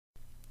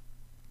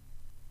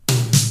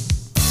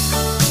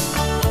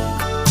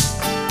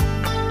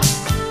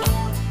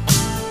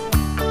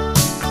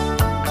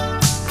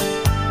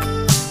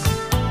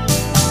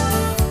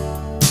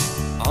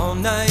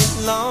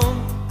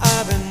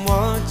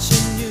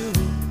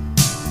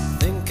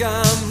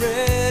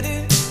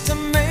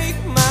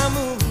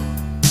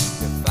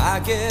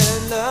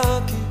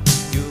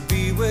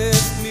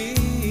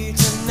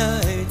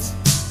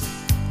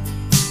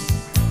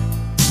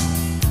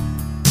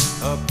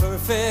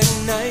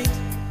night,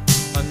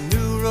 a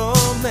new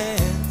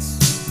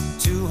romance,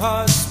 two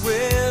hearts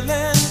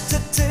willing to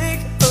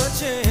take a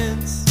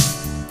chance.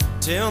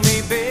 Tell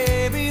me,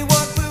 baby,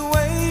 what we're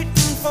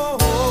waiting for.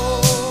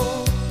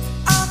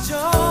 I'll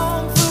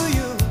jump for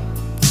you,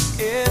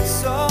 it's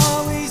so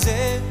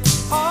easy.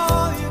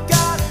 All you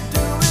gotta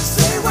do is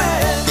say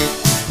when,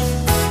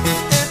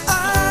 and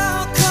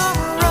I'll come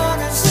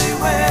running. Say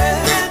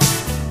when.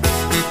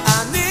 I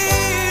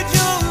need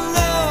your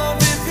love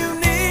if you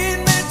need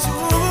me to.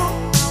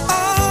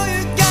 All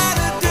you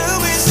gotta do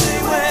is say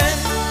when.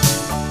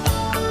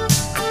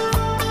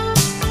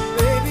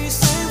 Baby,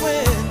 say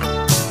when.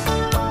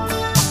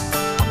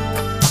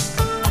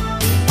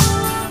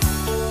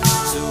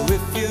 So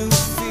if you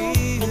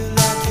feel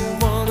like you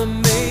wanna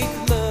make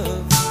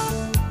love,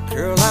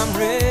 girl, I'm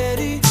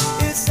ready,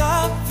 it's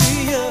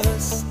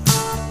obvious.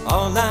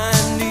 All I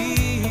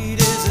need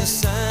is a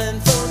sign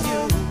from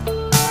you,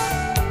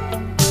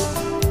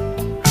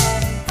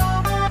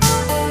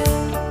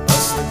 a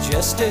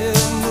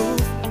suggestive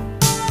move,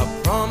 a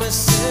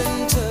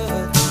promising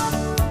touch.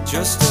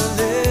 Just a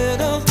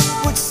little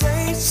would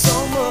say so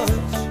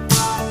much.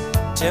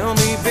 Tell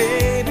me,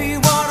 baby,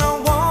 what I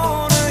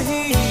wanna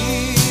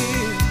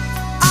hear.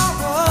 I'll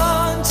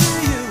run to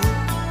you,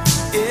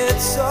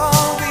 it's all